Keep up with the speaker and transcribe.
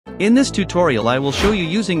In this tutorial I will show you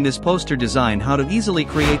using this poster design how to easily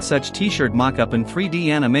create such t-shirt mockup in 3D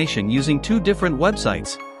animation using two different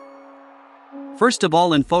websites. First of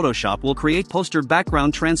all, in Photoshop we'll create poster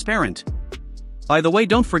background transparent. By the way,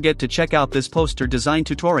 don't forget to check out this poster design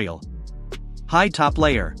tutorial. Hide top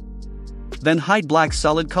layer. Then hide black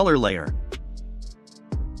solid color layer.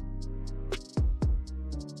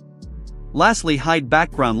 Lastly, hide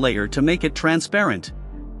background layer to make it transparent.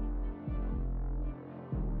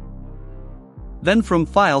 Then from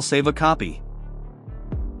File, save a copy.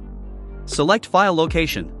 Select file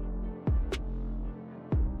location.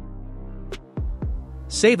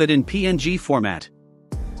 Save it in PNG format.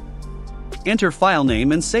 Enter file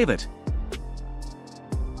name and save it.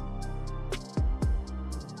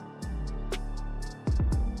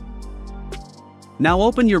 Now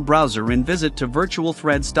open your browser and visit to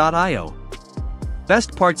virtualthreads.io.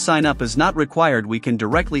 Best part, sign up is not required, we can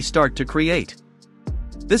directly start to create.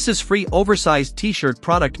 This is free oversized t-shirt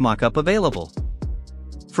product mockup available.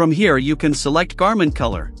 From here you can select garment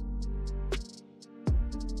color.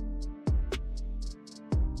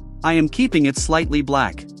 I am keeping it slightly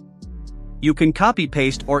black. You can copy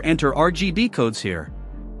paste or enter RGB codes here.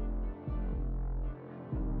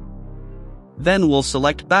 Then we'll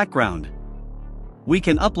select background. We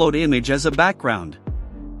can upload image as a background.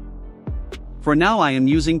 For now I am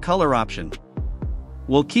using color option.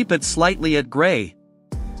 We'll keep it slightly at gray.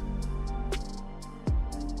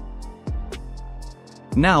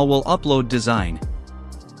 Now we'll upload design.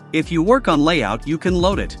 If you work on layout you can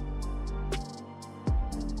load it.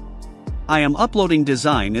 I am uploading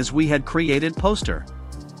design as we had created poster.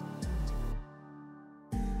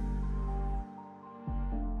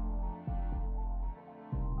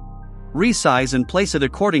 Resize and place it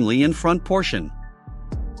accordingly in front portion.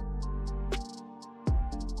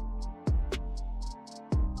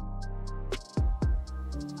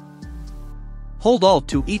 Hold Alt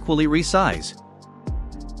to equally resize.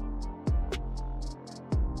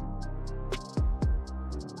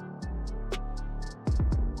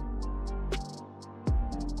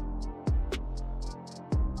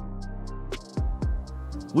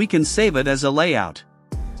 We can save it as a layout.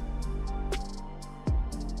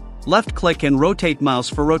 Left click and rotate mouse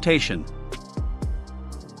for rotation.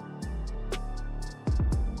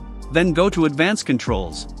 Then go to Advanced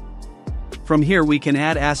Controls. From here we can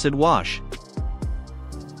add acid wash.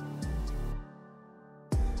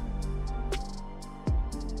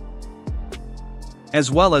 As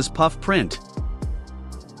well as puff print.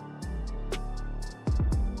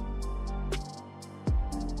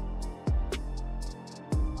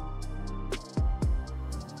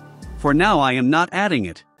 For now I am not adding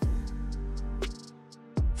it.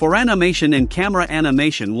 For animation and camera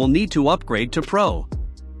animation we'll need to upgrade to Pro.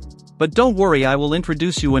 But don't worry, I will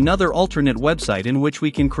introduce you another alternate website in which we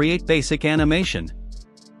can create basic animation.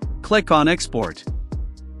 Click on Export.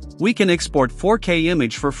 We can export 4K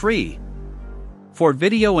image for free. For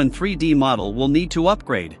video and 3D model we'll need to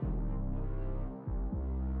upgrade.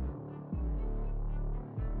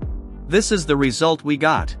 This is the result we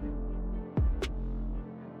got.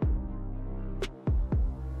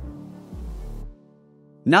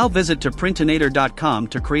 Now visit to printinator.com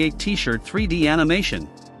to create t-shirt 3D animation.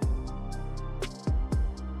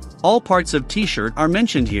 All parts of t-shirt are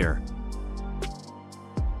mentioned here.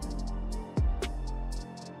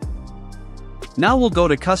 Now we'll go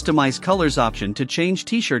to Customize Colors option to change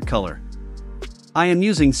t-shirt color. I am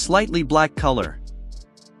using slightly black color.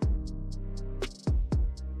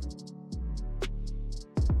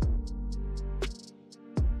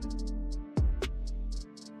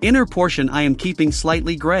 Inner portion I am keeping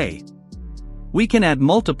slightly gray. We can add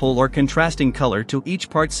multiple or contrasting color to each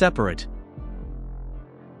part separate.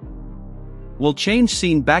 We'll change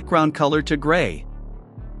scene background color to gray.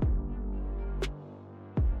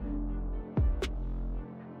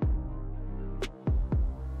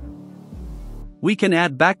 We can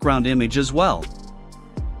add background image as well.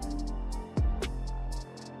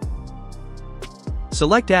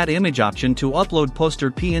 Select Add Image option to upload poster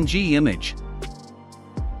PNG image.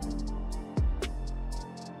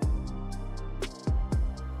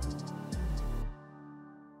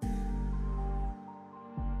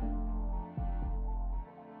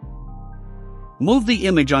 Move the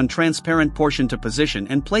image on transparent portion to position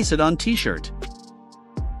and place it on t-shirt.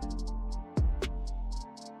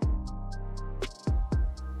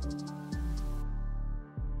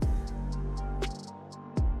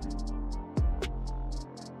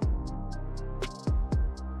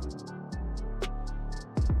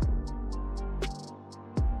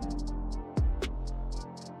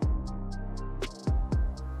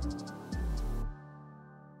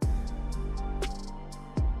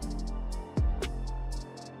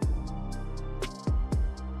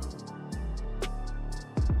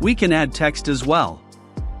 We can add text as well.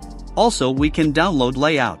 Also, we can download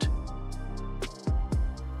layout.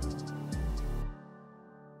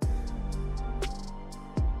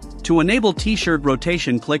 To enable t-shirt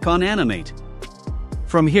rotation, click on Animate.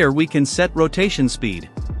 From here we can set rotation speed.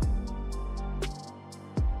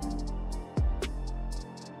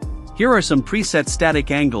 Here are some preset static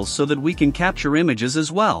angles so that we can capture images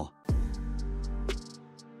as well.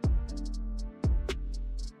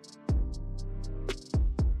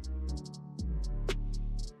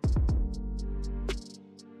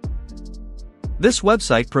 This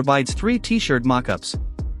website provides 3 t-shirt mockups.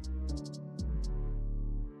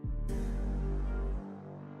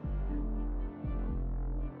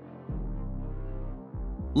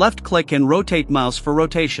 Left-click and rotate mouse for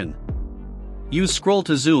rotation. Use scroll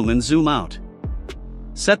to zoom and zoom out.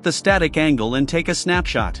 Set the static angle and take a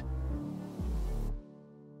snapshot.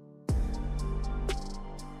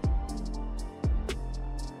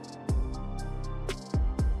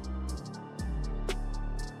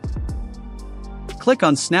 Click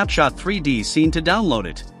on Snapshot 3D Scene to download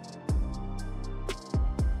it.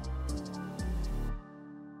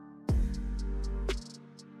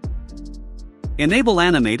 Enable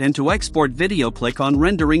Animate, and to export video click on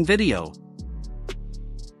Rendering Video.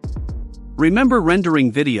 Remember,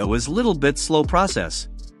 rendering video is a little bit slow process.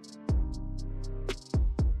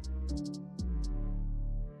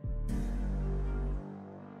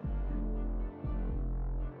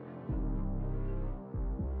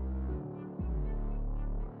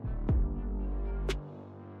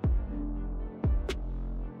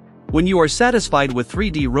 When you are satisfied with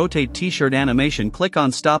 3D rotate t-shirt animation, click on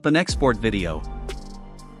Stop and Export Video.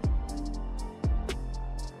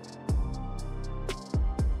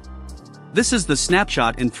 This is the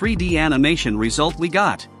snapshot and 3D animation result we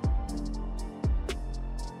got.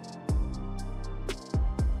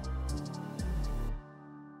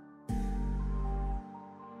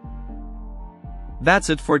 That's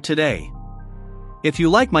it for today. If you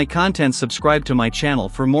like my content, subscribe to my channel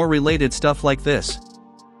for more related stuff like this.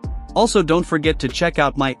 Also, don't forget to check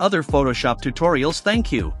out my other Photoshop tutorials.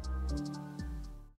 Thank you.